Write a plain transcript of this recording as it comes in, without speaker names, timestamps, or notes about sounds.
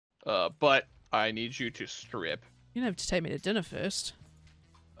But I need you to strip. You have to take me to dinner first.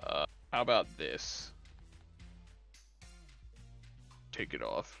 How about this? Take it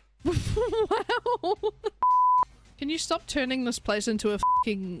off. Wow. Can you stop turning this place into a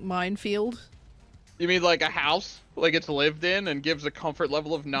fucking minefield? You mean like a house? Like it's lived in and gives a comfort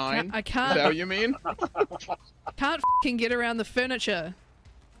level of 9? I can't. Is that what you mean? Can't fucking get around the furniture.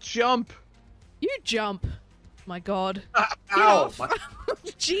 Jump! You jump. My god. Get Ow! off.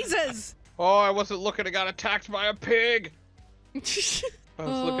 Jesus. Oh, I wasn't looking. I got attacked by a pig. I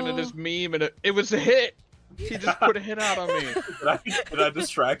was looking at this meme and it was a hit. He just put a hit out on me. Did I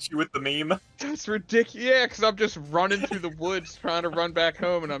distract you with the meme? That's ridiculous. Yeah, because I'm just running through the woods trying to run back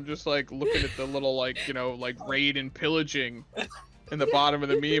home, and I'm just like looking at the little like, you know, like raid and pillaging in the bottom of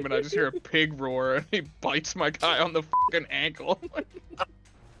the meme, and I just hear a pig roar, and he bites my guy on the fucking ankle.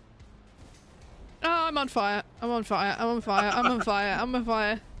 Oh, I'm on fire. I'm on fire. I'm on fire. I'm on fire. I'm on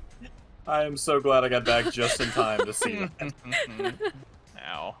fire. I am so glad I got back just in time to see that.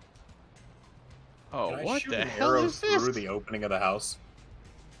 Ow. Oh, Can I what shoot the an hell arrow is this? through the opening of the house?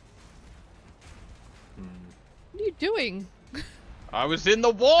 What are you doing? I was in the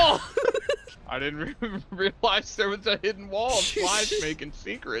wall! I didn't realize there was a hidden wall of flies making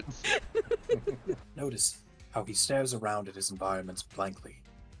secrets. Notice how he stares around at his environments blankly.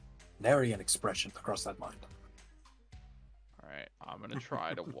 Nary an expression across that mind. Alright, I'm gonna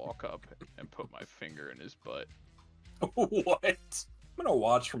try to walk up and put my finger in his butt. What? I'm gonna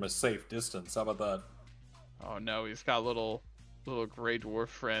watch from a safe distance. How about that? Oh no, he's got little gray dwarf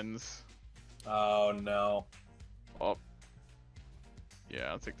friends. Oh no. Oh. Yeah, I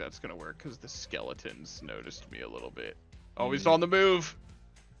don't think that's gonna work because the skeletons noticed me a little bit. Oh, he's on the move!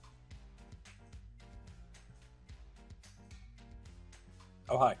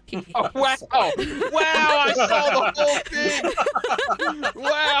 Oh, hi. Oh, wow! Wow, I saw the whole thing!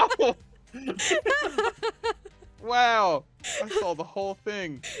 Wow! Wow! I saw the whole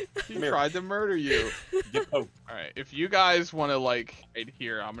thing. He tried to murder you. Get poked. Alright, if you guys want to, like, hide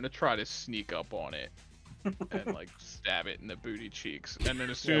here, I'm gonna try to sneak up on it. And, like, stab it in the booty cheeks. And then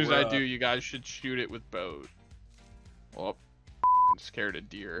as soon as I do, you guys should shoot it with bows. Oh, I'm scared of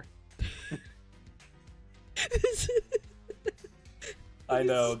deer. I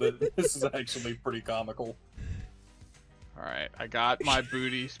know that this is actually pretty comical. Alright, I got my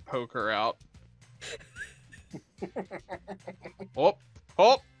booty poker out. Oh!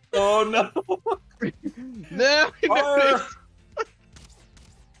 Oh! Oh no! No! Fire!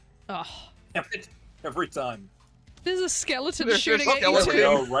 Oh. Damn it. Every time. There's a skeleton There's a shooting at you There skeleton. we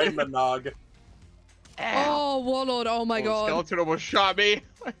too. go, right in the nog. Oh, Warlord. Oh my The god. skeleton almost shot me.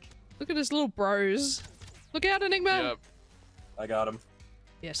 Look at his little bros. Look out, Enigma. Yep. I got him.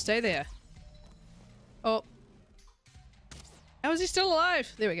 Yeah, stay there. Oh. How is he still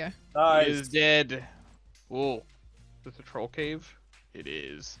alive? There we go. He is Nice. dead. Whoa. Is this a troll cave? It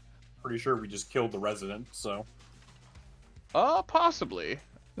is. Pretty sure we just killed the resident, so. Possibly.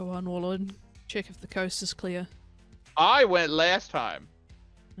 Go on, Warlord. Check if the coast is clear. I went last time.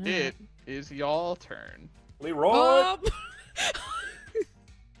 Alright. It is y'all turn. Leroy! Oh!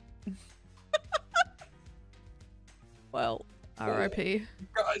 Well, R.I.P.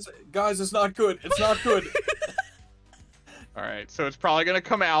 Guys, it's not good. It's not good. Alright, so it's probably gonna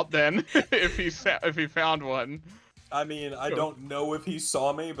come out then, if he found one. I mean, I don't know if he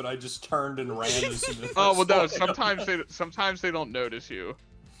saw me, but I just turned and ran as soon as Oh, well no, I saw him. sometimes they don't notice you.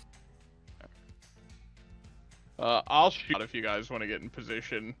 I'll shoot if you guys want to get in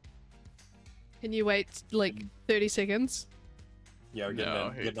position. Can you wait, like, 30 seconds? Yeah, we're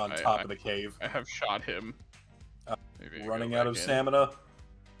No, getting on I- top of the cave. I have shot him. Maybe Running go out back of in. stamina.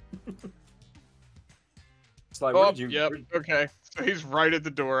 It's like, Oh, where did you... yep, okay. So he's right at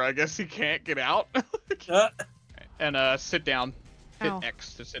the door. I guess he can't get out. And sit down. Hit Ow.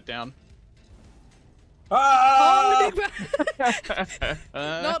 X to sit down. Ah! Oh, Enigma!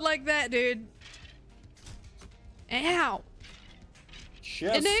 Not like that, dude. Ow!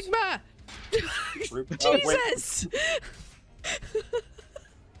 Chest. Enigma! Wait. Jesus!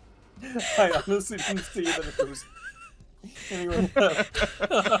 I honestly didn't see that it was anyone left.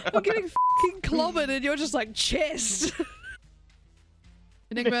 I'm getting fucking clobbered and you're just like, chest!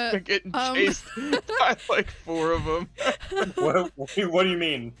 Enigma, Getting chased by like 4 of them. What do you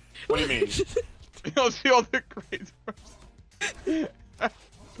mean? What do you mean? You'll see all the great dwarfs.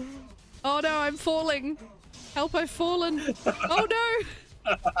 Oh no, I'm falling! Help, I've fallen! Oh no!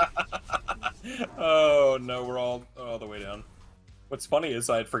 Oh no, we're all the way down. What's funny is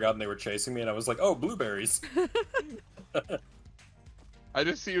I had forgotten they were chasing me, and I was like, "Oh, blueberries!" I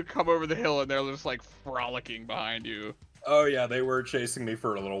just see you come over the hill and they're just like frolicking behind you. Oh yeah, they were chasing me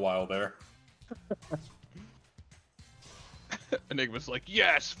for a little while there. Enigma's like,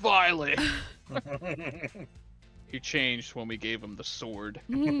 yes, Violet! He changed when we gave him the sword.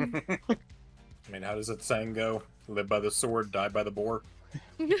 I mean, how does that saying go? Live by the sword, die by the boar.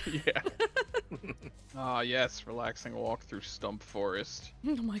 Yeah. Ah, yes, relaxing walk through Stump Forest.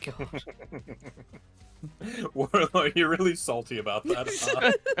 Oh my god. Warlock, you're really salty about that,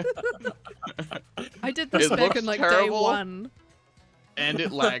 huh? I did this It back looks in like terrible. day 1. And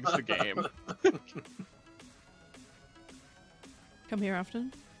it lags the game. Come here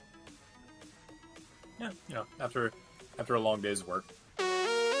often. Yeah, you know, after a long day's work.